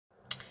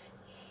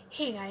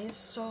Hey guys,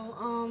 so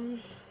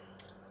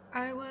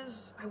I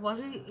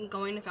wasn't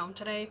going to film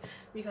today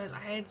because I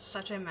had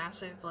such a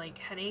massive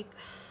headache.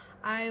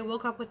 I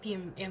woke up with the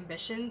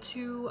ambition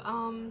to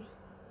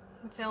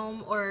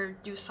film or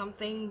do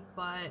something,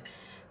 but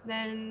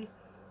then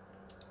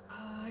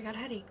I got a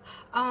headache.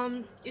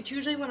 It's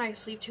usually when I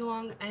sleep too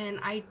long, and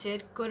I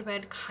did go to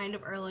bed kind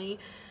of early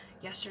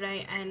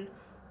yesterday, and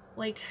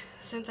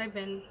since I've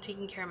been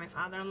taking care of my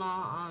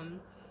father-in-law,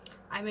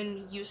 I've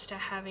been used to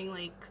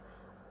having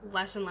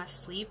less and less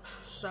sleep,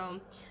 so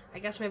I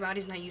guess my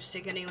body's not used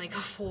to getting a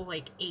full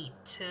 8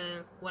 to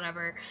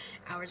whatever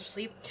hours of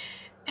sleep.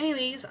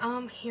 Anyways,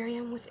 here I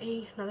am with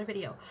another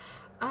video.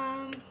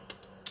 I'm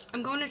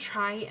going to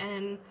try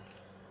and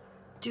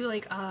do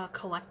a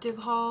collective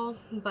haul,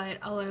 but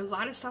a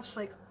lot of stuff's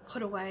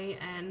put away,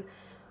 and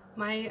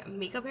my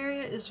makeup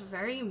area is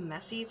very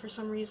messy for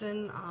some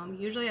reason.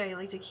 Usually I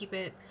like to keep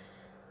it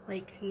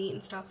neat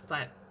and stuff,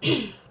 but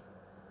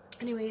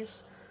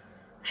anyways,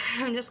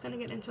 I'm just gonna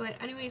get into it.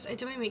 Anyways, I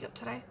did my makeup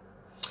today.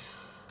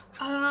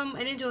 I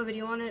didn't do a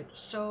video on it,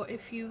 so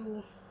if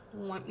you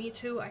want me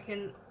to, I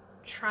can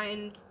try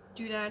and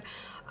do that.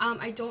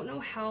 I don't know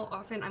how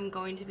often I'm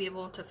going to be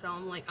able to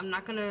film. I'm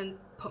not gonna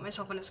put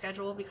myself on a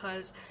schedule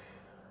because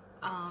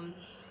my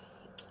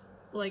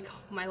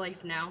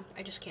life now,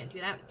 I just can't do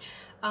that.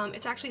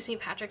 It's actually St.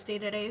 Patrick's Day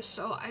today,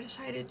 so I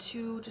decided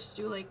to just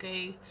do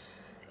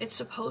it's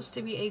supposed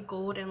to be a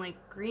gold and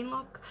green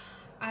look.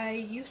 I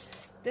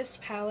used this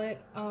palette.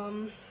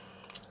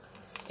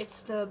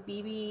 It's the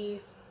BB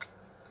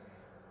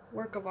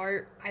Work of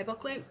Art eye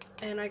booklet,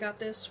 and I got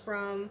this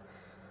from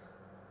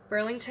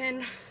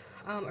Burlington.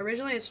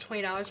 Originally it's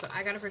 $20, but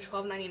I got it for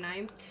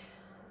 $12.99.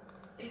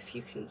 If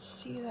you can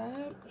see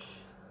that.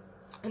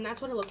 And that's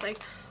what it looks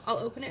like. I'll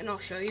open it and I'll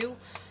show you.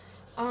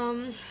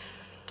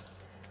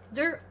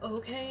 They're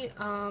okay.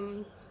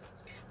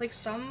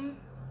 Some,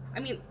 I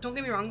mean, don't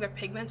get me wrong, they're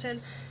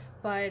pigmented,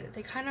 but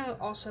they kind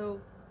of also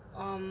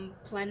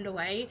blend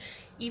away,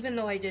 even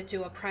though I did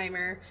do a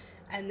primer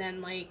and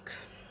then I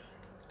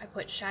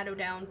put shadow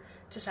down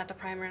to set the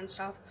primer and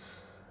stuff.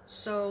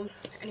 So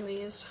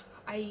anyways,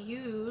 I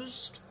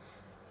used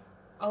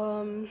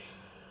the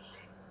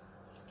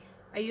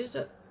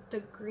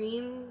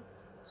green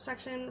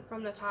section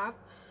from the top,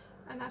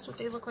 and that's what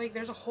they look like.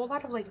 There's a whole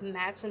lot of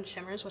mattes and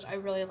shimmers, which I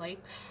really like,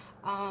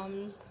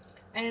 and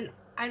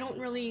I don't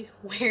really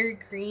wear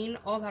green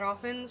all that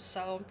often,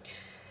 so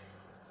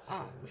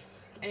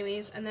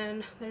anyways. And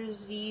then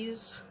there's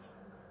these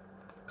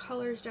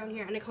colors down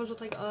here, and it comes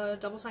with a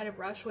double-sided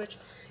brush, which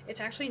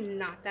it's actually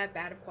not that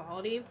bad of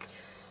quality.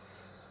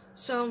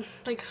 So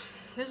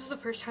this is the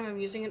first time I'm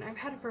using it. I've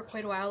had it for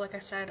quite a while. Like I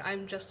said,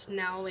 I'm just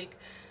now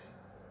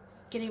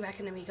getting back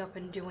into makeup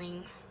and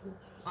doing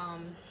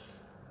I'm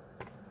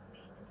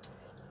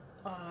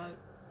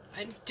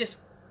just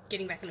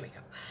getting back into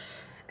makeup.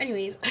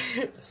 Anyways,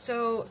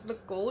 so the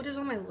gold is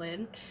on my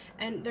lid,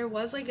 and there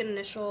was an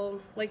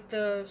initial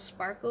the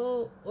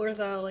sparkle or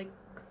the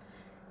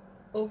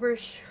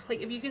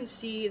if you can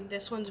see,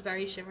 this one's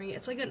very shimmery.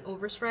 It's an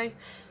overspray.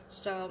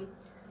 So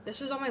this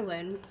is on my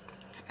lid,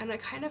 and I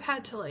kind of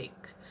had to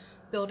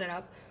build it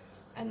up,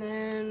 and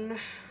then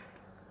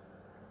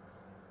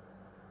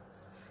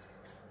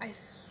I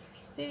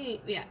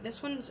think, yeah,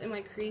 this one's in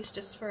my crease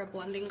just for a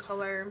blending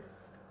color,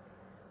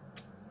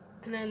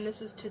 and then this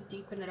is to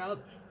deepen it up.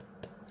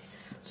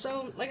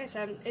 So like I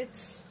said,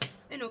 it's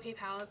an okay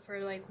palette for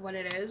what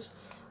it is.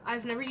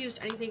 I've never used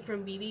anything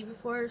from BB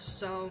before,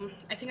 so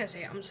I think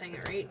I'm saying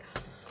it right.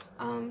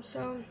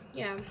 So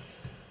yeah,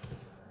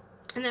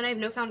 and then I have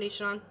no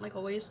foundation on, like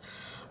always.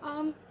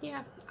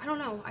 Yeah, I don't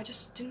know, I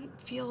just didn't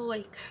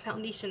feel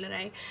foundation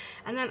today.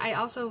 And then I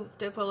also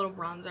did put a little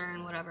bronzer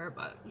and whatever,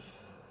 but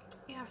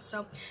yeah.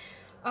 So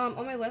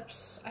on my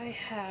lips, I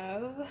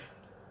have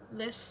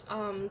this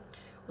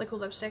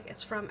liquid lipstick.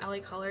 It's from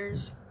LA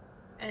Colors,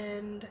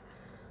 and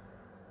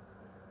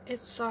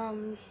it's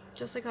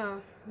just a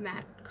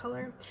matte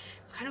color.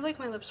 It's kind of like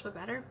my lips but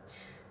better.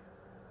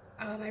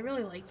 I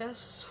really like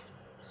this.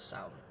 So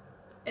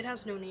it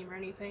has no name or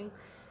anything.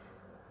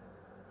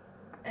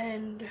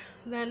 And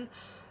then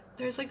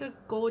there's a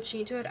gold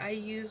sheen to it. I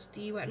used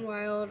the Wet n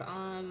Wild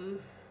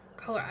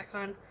Color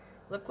Icon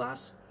lip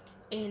gloss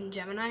in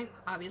Gemini,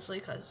 obviously,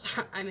 because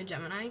I'm a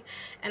Gemini,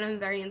 and I'm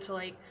very into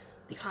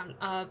the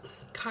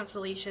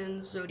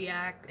constellations,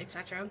 zodiac,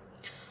 etc.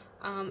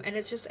 And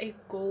it's just a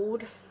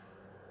gold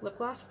lip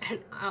gloss,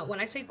 and when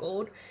I say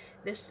gold,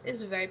 this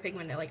is very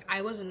pigmented.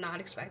 I was not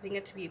expecting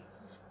it to be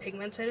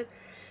pigmented,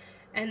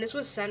 and this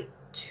was sent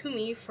to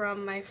me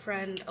from my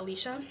friend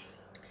Alicia.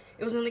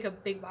 It was in a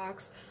big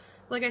box.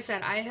 Like I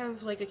said, I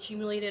have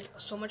accumulated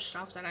so much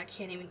stuff that I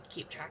can't even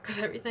keep track of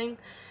everything.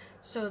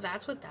 So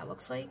that's what that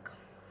looks like.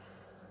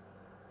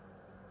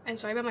 And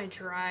sorry about my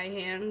dry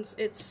hands.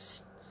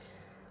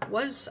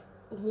 Was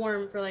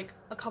warm for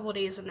a couple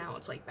days, and now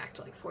it's back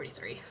to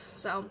 43.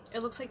 So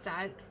it looks like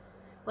that.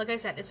 Like I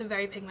said, it's a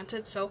very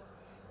pigmented, so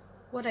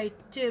what I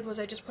did was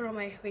I just put it on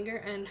my finger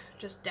and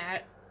just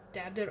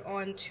dabbed it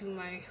onto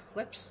my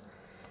lips.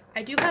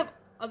 I do have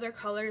other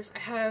colors. I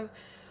have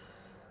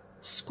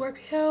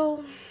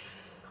Scorpio,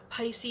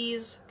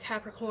 Pisces,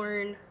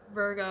 Capricorn,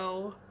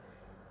 Virgo,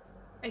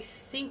 I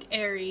think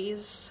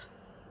Aries.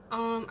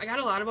 I got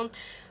a lot of them.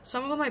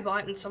 Some of them I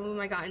bought and some of them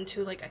I got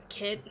into like a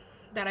kit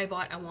that I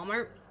bought at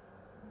Walmart.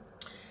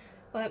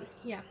 But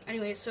yeah,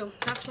 anyway, so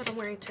that's what I'm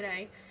wearing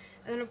today.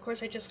 And then of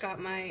course I just got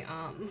my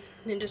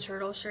Ninja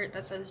Turtle shirt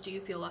that says "Do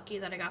you feel lucky?"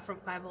 that I got from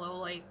Five Below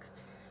like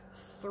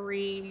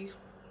 3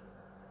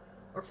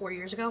 or 4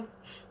 years ago.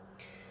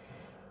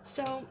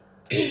 So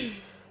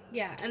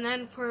yeah, and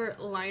then for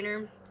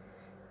liner,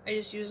 I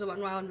just used the Wet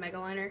n Wild Mega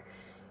Liner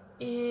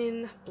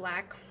in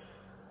black.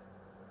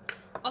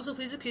 Also,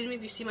 please excuse me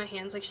if you see my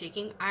hands like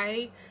shaking.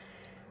 I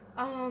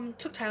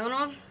took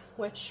Tylenol,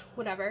 which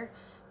whatever,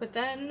 but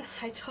then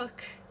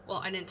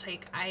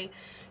I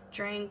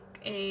drank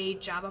a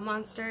Java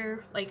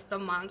Monster, like the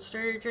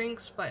Monster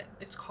drinks, but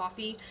it's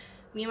coffee.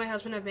 Me and my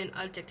husband have been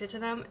addicted to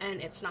them,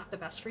 and it's not the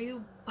best for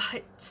you,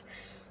 but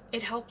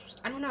it helps.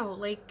 I don't know,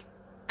 like,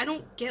 I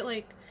don't get,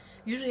 like,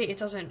 usually it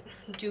doesn't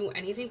do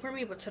anything for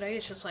me, but today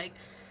it's just like,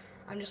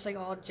 I'm just like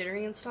all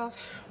jittery and stuff,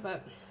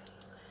 but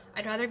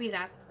I'd rather be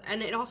that,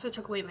 and it also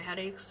took away my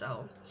headache,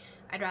 so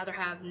I'd rather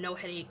have no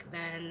headache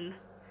than,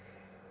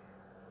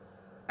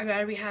 I'd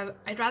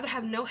rather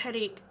have no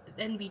headache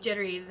than be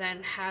jittery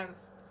than have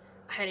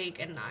a headache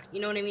and not, you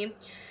know what I mean?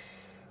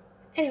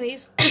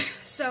 Anyways,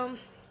 so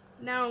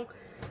now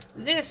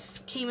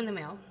this came in the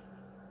mail,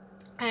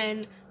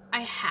 and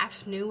I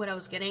half knew what I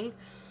was getting.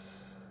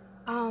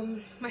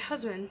 My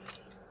husband,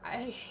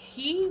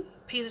 he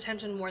pays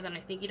attention more than I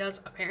think he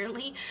does,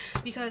 apparently,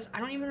 because I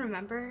don't even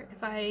remember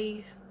if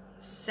I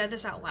said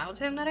this out loud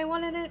to him that I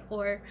wanted it,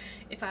 or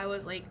if I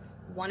was, like,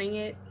 wanting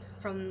it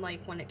from,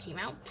 like, when it came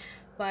out.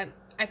 But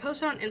I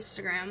posted on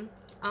Instagram.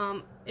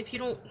 If you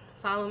don't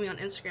follow me on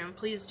Instagram,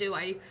 please do.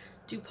 I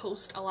do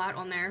post a lot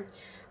on there.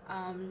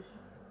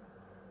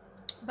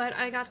 But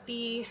I got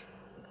the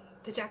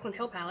Jaclyn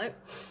Hill palette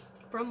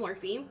from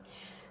Morphe,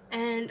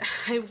 and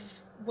I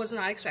was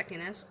not expecting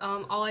this.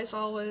 All I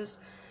saw was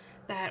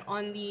that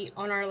on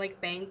our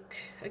like bank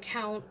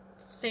account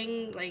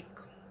thing, like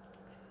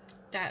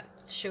that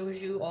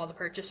shows you all the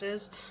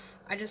purchases,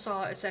 I just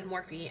saw it said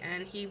Morphe,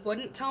 and he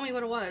wouldn't tell me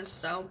what it was.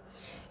 So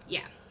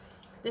yeah,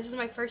 this is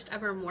my first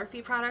ever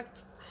Morphe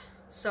product,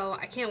 so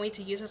I can't wait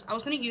to use this. I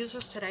was gonna use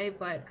this today,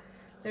 but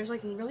there's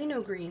like really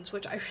no greens,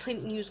 which I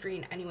really didn't use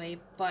green anyway,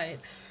 but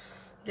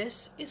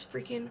this is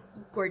freaking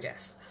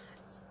gorgeous.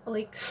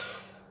 Like,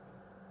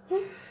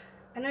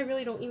 and I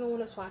really don't even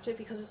want to swatch it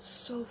because it's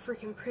so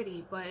freaking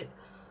pretty, but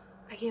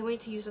I can't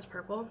wait to use this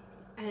purple.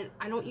 And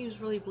I don't use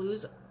really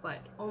blues, but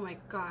oh my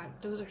god,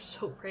 those are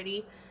so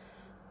pretty,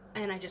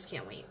 and I just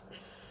can't wait.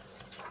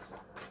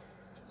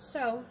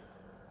 So,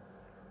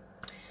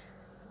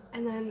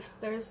 and then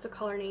there's the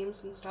color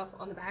names and stuff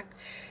on the back,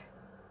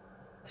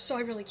 so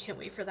I really can't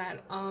wait for that.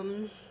 I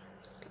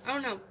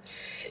don't know,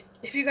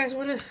 if you guys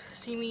want to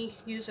see me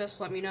use this,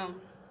 let me know.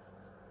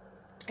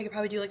 I could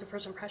probably do like a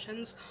first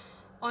impressions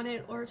on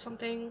it or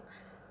something.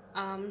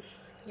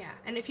 Yeah,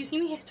 and if you see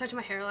me touching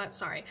my hair a lot,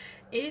 sorry.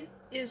 It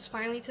is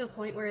finally to the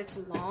point where it's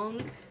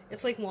long.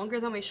 It's like longer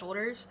than my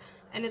shoulders,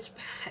 and it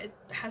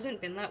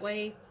hasn't been that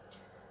way.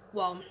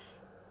 Well,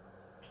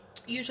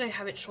 usually I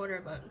have it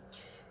shorter, but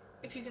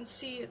if you can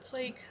see, it's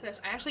like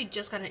this. I actually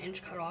just got an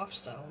inch cut off,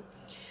 so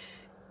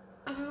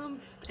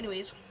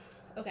anyways,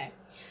 okay,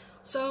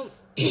 so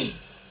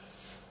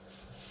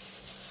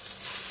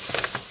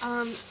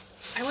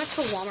I went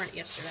to Walmart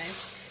yesterday,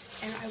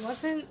 and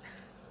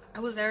I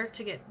was there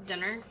to get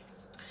dinner,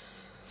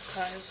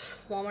 because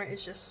Walmart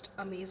is just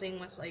amazing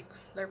with like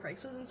their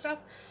prices and stuff.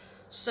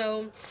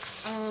 So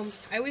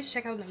I always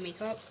check out the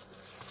makeup,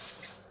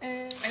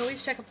 and I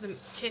always check out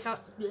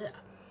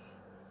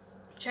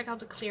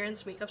the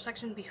clearance makeup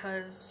section,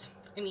 because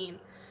I mean,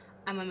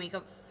 I'm a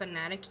makeup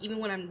fanatic. Even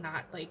when I'm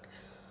not like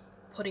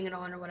putting it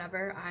on or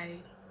whatever, I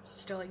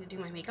still like to do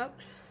my makeup.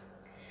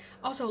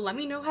 Also, let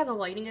me know how the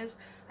lighting is.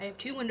 I have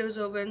 2 windows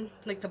open,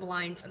 like the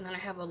blinds, and then I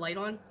have a light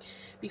on,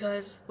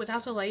 because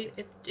without the light,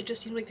 it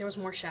just seemed like there was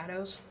more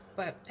shadows.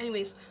 But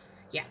anyways,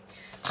 yeah.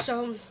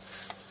 So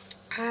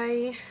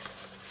I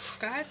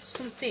got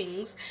some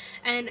things,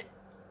 and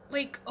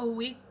like a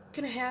week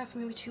and a half,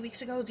 maybe 2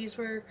 weeks ago, these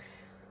were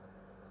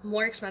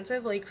more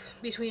expensive, like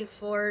between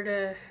 $4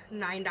 to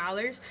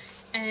 $9,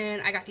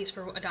 and I got these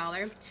for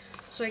 $1.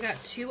 So I got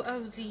 2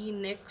 of the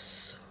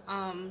NYX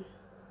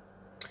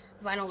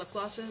vinyl lip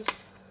glosses,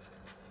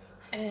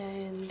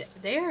 and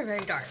they are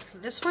very dark.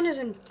 This one is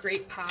in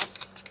Grape Pop,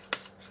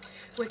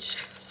 which,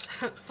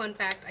 fun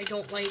fact, I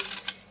don't like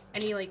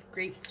any like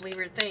grape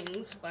flavored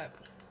things, but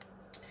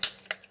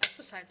that's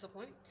besides the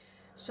point.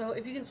 So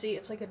if you can see,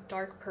 it's like a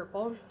dark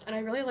purple, and I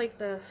really like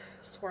the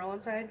swirl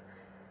inside.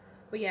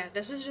 But yeah,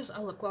 this is just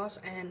a lip gloss,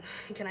 and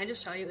can I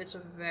just tell you, it's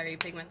very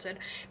pigmented.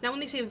 Now when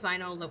they say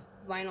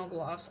vinyl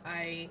gloss,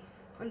 I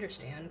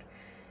understand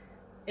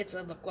it's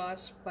a lip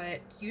gloss, but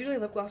usually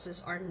lip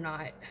glosses are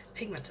not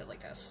pigmented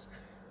like this.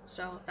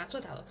 So that's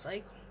what that looks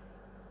like.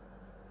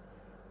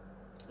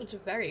 It's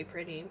very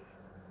pretty.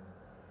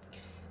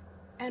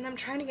 And I'm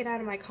trying to get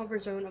out of my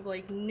comfort zone of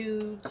like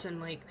nudes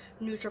and like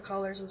neutral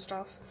colors and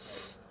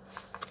stuff.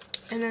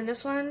 And then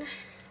this one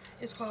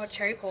is called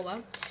Cherry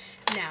Cola.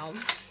 Now,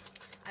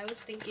 I was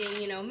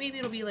thinking, you know, maybe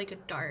it'll be like a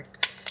dark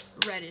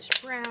reddish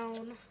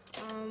brown.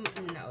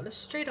 No, this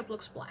straight up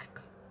looks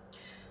black.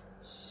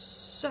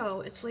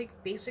 So it's like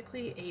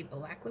basically a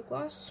black lip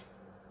gloss.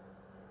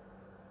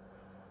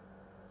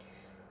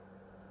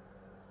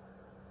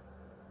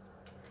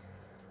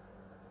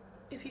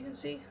 If you can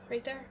see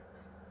right there.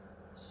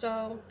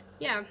 So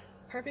yeah,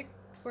 perfect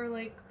for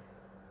like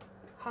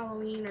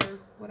Halloween or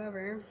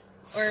whatever,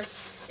 or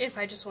if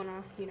I just want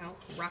to, you know,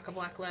 rock a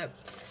black lip.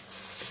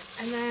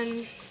 And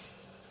then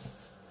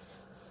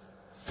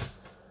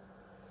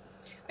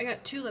I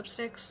got 2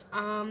 lipsticks.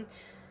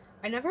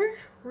 I never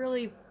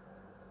really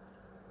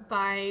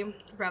buy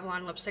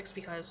Revlon lipsticks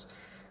because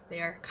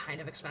they are kind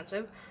of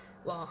expensive.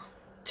 Well,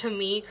 to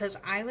me, because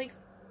I like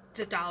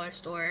the dollar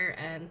store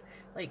and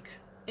like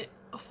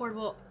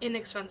affordable,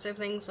 inexpensive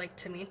things, like,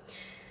 to me.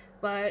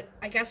 But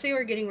I guess they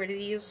were getting rid of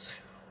these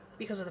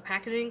because of the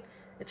packaging.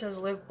 It says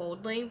Live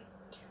Boldly.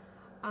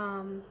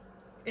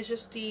 It's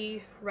just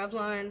the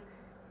Revlon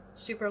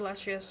Super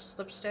Luscious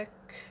lipstick,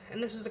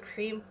 and this is the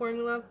cream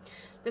formula.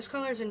 This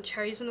color is in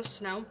Cherries in the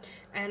Snow,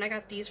 and I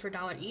got these for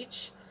 $1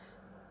 each.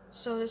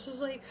 So this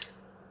is like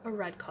a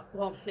red color.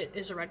 Well, it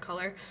is a red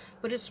color,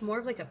 but it's more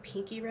of like a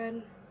pinky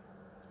red,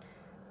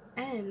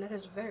 and that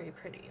is very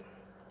pretty.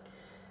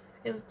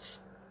 It's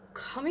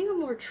coming a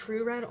more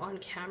true red on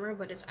camera,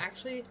 but it's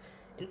actually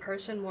in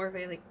person more of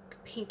a like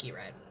pinky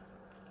red.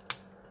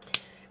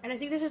 And I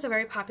think this is a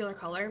very popular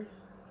color,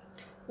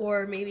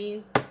 or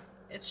maybe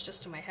it's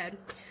just in my head.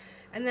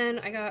 And then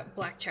I got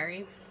Black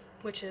Cherry,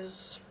 which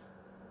is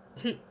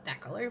that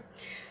color.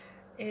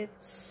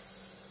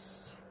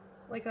 It's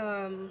like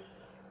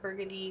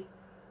burgundy,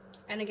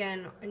 and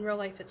again in real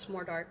life it's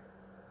more dark,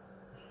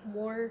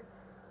 a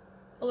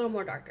little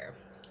more darker.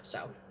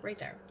 So right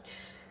there.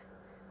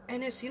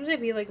 And it seems to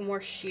be like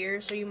more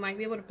sheer, so you might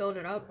be able to build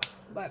it up.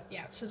 But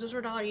yeah, so those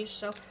were $1 each,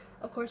 so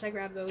of course I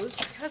grabbed those.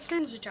 My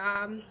husband's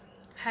job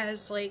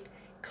has like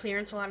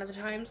clearance a lot of the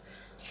times,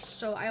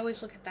 so I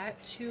always look at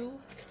that too.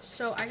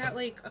 So I got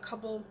like a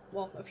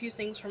few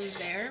things from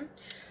there.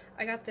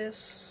 I got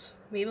this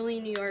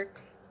Maybelline New York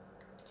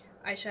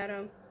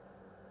eyeshadow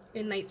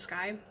in Night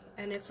Sky,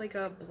 and it's like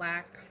a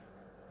black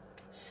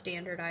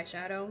standard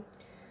eyeshadow.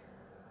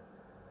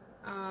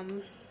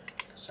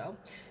 So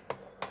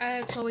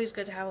it's always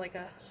good to have like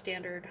a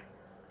standard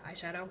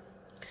eyeshadow.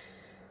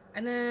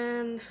 And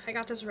then I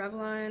got this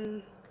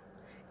Revlon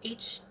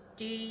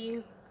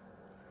HD,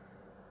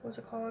 what's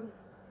it called?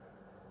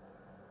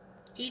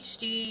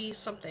 HD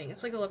something.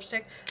 It's like a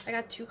lipstick. I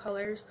got 2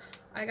 colors.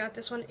 I got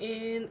this one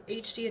in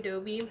HD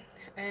Adobe,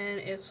 and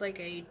it's like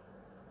a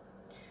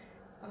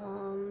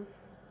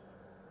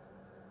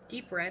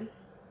deep red.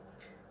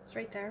 It's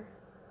right there.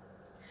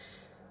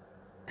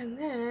 And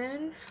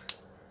then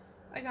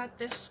I got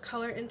this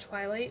color in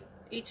Twilight,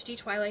 HD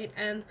Twilight,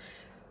 and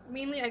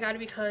mainly I got it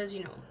because,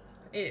 you know,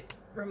 it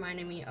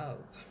reminded me of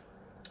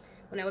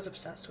when I was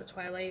obsessed with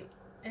Twilight,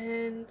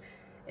 and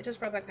it just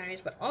brought back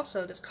memories. But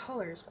also, this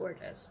color is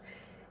gorgeous.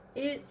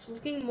 It's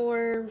looking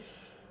more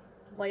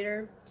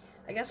lighter,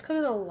 I guess because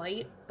of the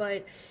light,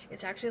 but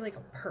it's actually like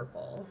a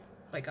purple,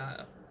 like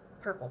a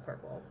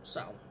purple.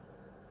 So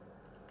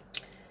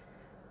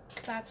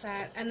that's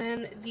that. And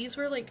then these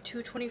were like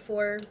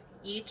 $2.24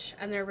 each,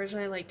 and they're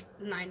originally like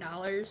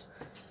 $9,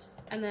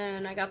 and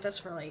then I got this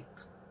for like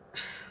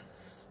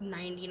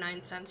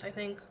 99 cents, I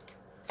think.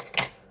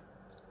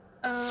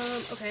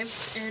 Okay,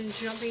 and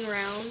jumping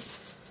around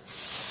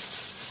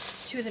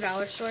to the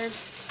dollar store,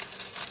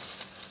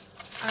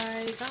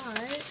 I got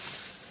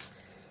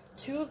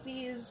 2 of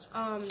these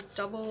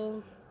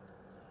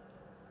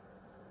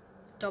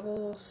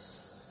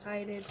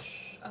double-sided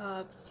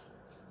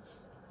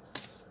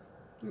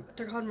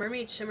they're called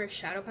Mermaid Shimmer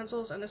Shadow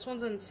Pencils, and this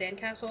one's in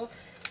Sandcastle.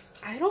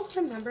 I don't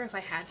remember if I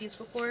had these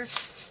before,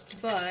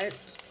 but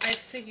I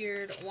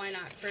figured why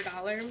not for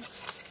 $1.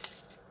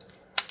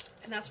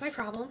 And that's my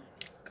problem.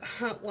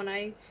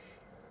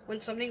 When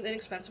something's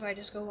inexpensive, I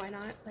just go, why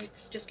not? Like,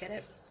 just get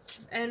it.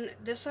 And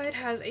this side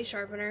has a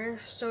sharpener,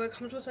 so it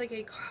comes with like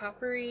a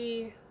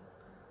coppery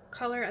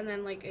color and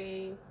then like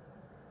a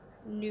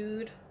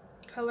nude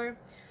color.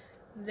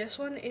 This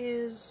one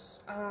is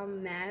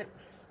matte.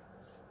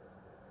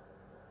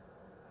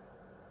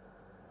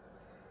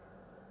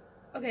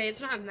 Okay,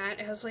 it's not matte.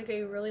 It has like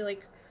a really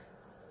like,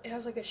 it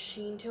has like a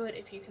sheen to it,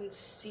 if you can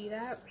see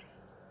that.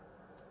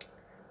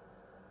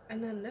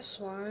 And then this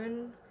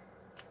one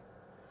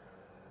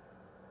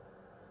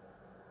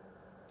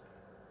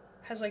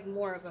has like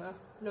more of a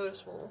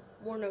noticeable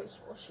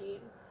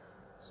sheen.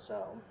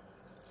 So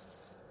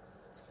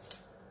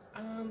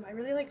I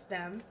really like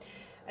them.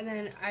 And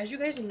then, as you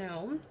guys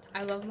know,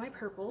 I love my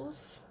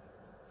purples.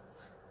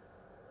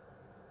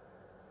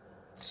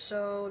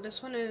 So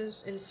this one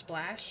is in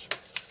Splash.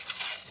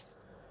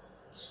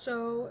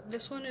 So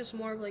this one is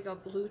more of like a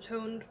blue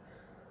toned,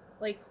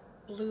 like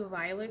blue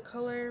violet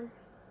color.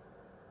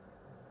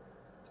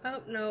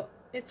 Oh no,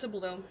 it's a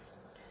blue.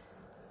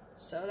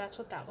 So that's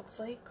what that looks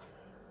like.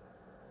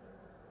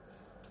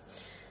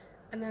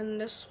 And then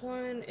this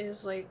one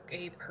is like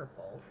a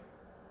purple.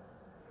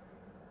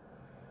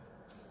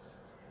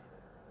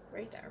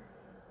 Right there.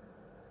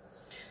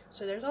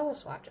 So there's all the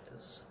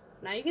swatches.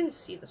 Now you can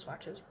see the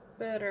swatches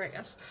better, I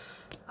guess.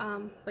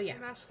 But yeah,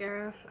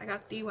 mascara. I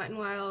got the Wet n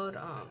Wild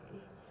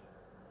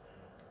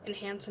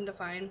Enhance and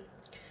Define.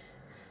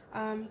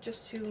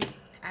 Just to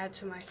add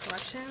to my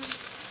collection.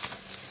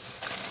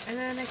 And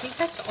then I think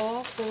that's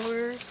all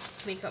for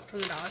makeup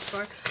from the dollar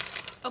store.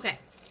 Okay,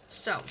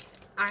 so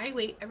I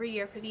wait every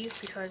year for these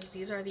because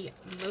these are the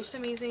most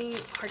amazing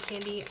hard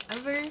candy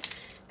ever.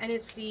 And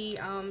it's the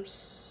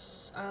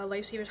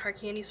Lifesavers Hard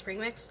Candy Spring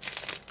Mix.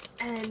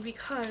 And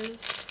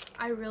because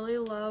I really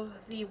love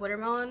the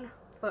watermelon,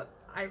 but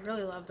I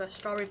really love the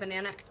strawberry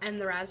banana and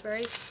the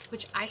raspberry,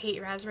 which I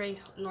hate raspberry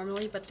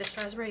normally, but this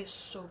raspberry is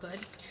so good.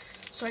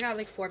 So I got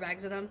like 4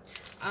 bags of them.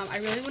 I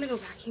really want to go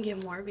back and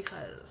get more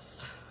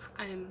because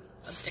I'm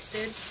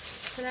addicted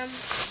to them.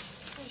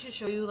 I should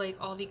show you like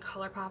all the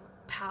ColourPop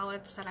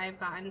palettes that I've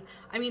gotten.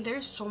 I mean,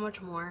 there's so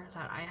much more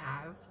that I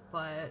have,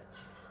 but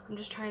I'm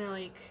just trying to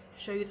like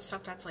show you the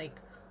stuff that's like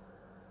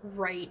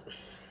right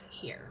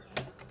here.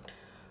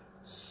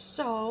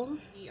 So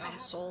the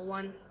Soul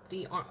one,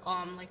 the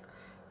like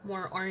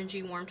more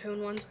orangey warm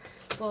tone ones.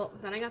 Well,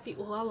 then I got the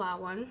Ooh La La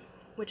one,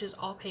 which is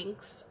all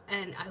pinks,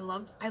 and I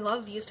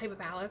love these type of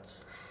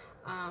palettes.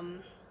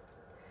 And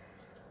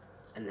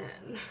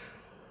then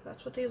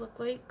that's what they look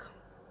like.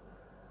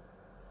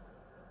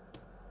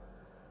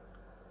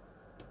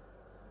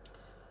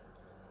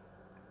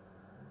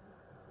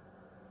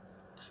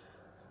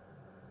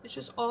 It's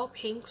just all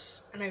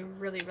pinks, and I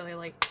really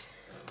like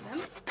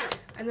them.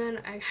 And then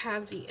I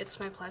have the It's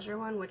My Pleasure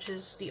one, which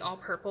is the all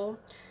purple,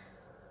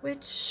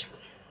 which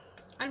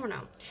I don't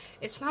know.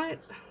 It's not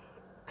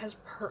as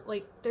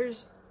like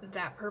there's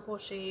that purple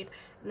shade,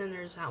 and then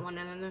there's that one,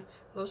 and then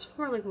most of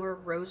them are like more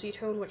rosy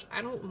tone, which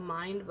I don't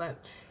mind. But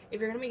if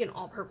you're gonna make an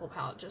all purple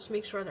palette, just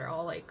make sure they're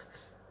all like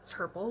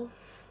purple.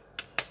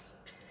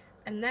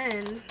 And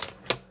then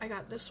I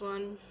got this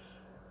one,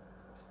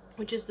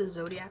 which is the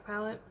Zodiac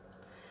palette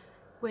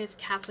with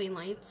Kathleen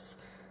Lights,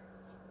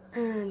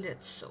 and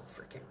it's so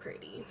freaking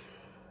pretty.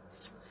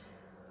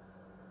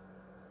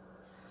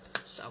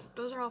 So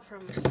those are all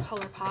from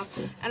ColourPop,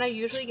 and I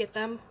usually get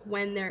them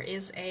when there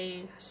is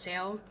a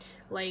sale,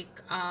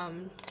 like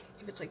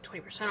if it's like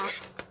 20%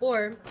 off,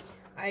 or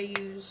I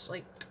use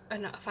like a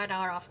 $5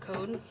 off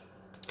code,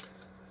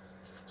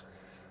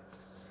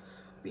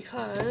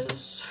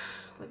 because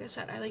like I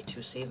said, I like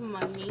to save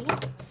money.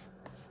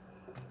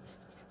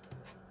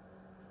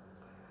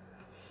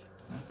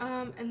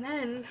 And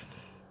then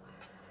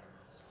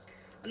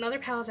another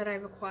palette that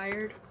I've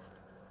acquired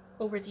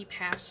over the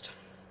past,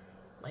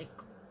 like,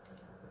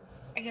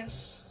 I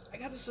guess I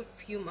got this a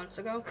few months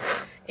ago.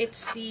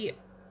 It's the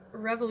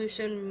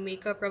Revolution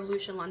Makeup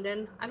Revolution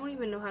London. I don't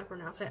even know how to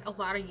pronounce it. A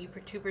lot of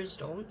YouTubers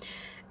don't.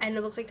 And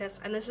it looks like this.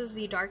 And this is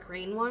the Dark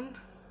Rain one.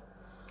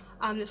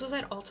 This was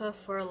at Ulta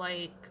for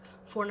like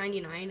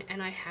 $4.99,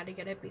 and I had to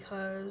get it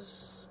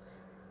because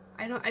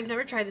I've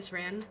never tried this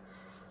brand.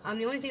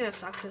 The only thing that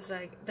sucks is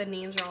like the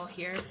names are all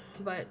here,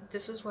 but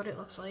this is what it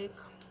looks like.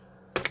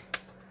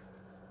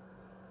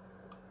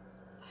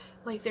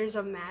 Like there's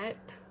a matte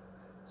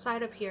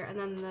side up here, and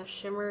then the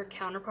shimmer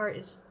counterpart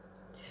is,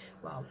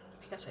 well,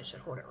 I guess I should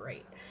hold it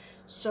right.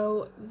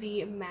 So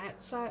the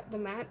matte side, the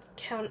matte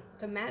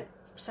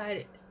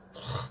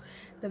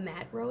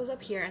row is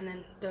up here, and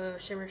then the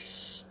shimmer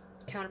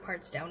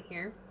counterpart's down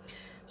here.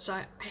 So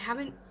I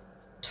haven't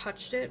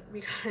touched it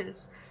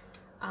because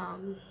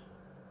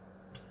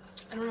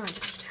I don't know, I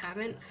just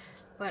haven't,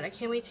 but I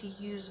can't wait to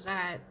use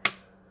that.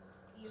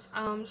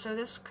 So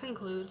this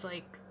concludes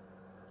like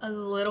a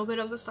little bit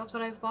of the stuff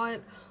that I've bought.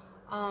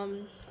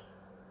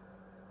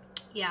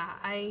 Yeah,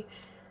 I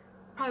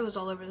probably was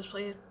all over this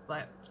place,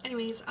 but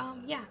anyways,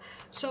 yeah.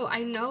 So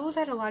I know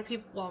that a lot of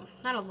people, well,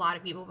 not a lot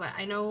of people, but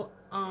I know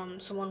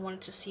someone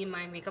wanted to see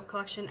my makeup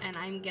collection, and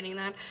I'm getting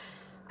that.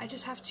 I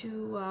just have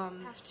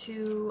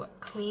to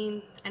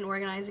clean and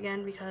organize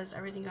again because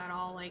everything got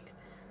all like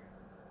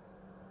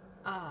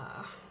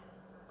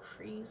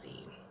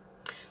crazy.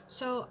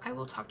 So I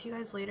will talk to you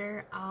guys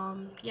later.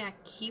 Yeah,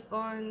 keep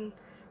on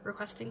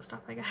requesting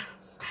stuff, I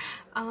guess.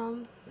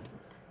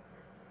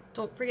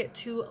 Don't forget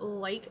to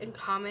like and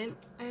comment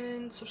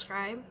and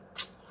subscribe.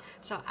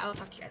 So I will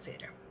talk to you guys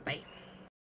later. Bye.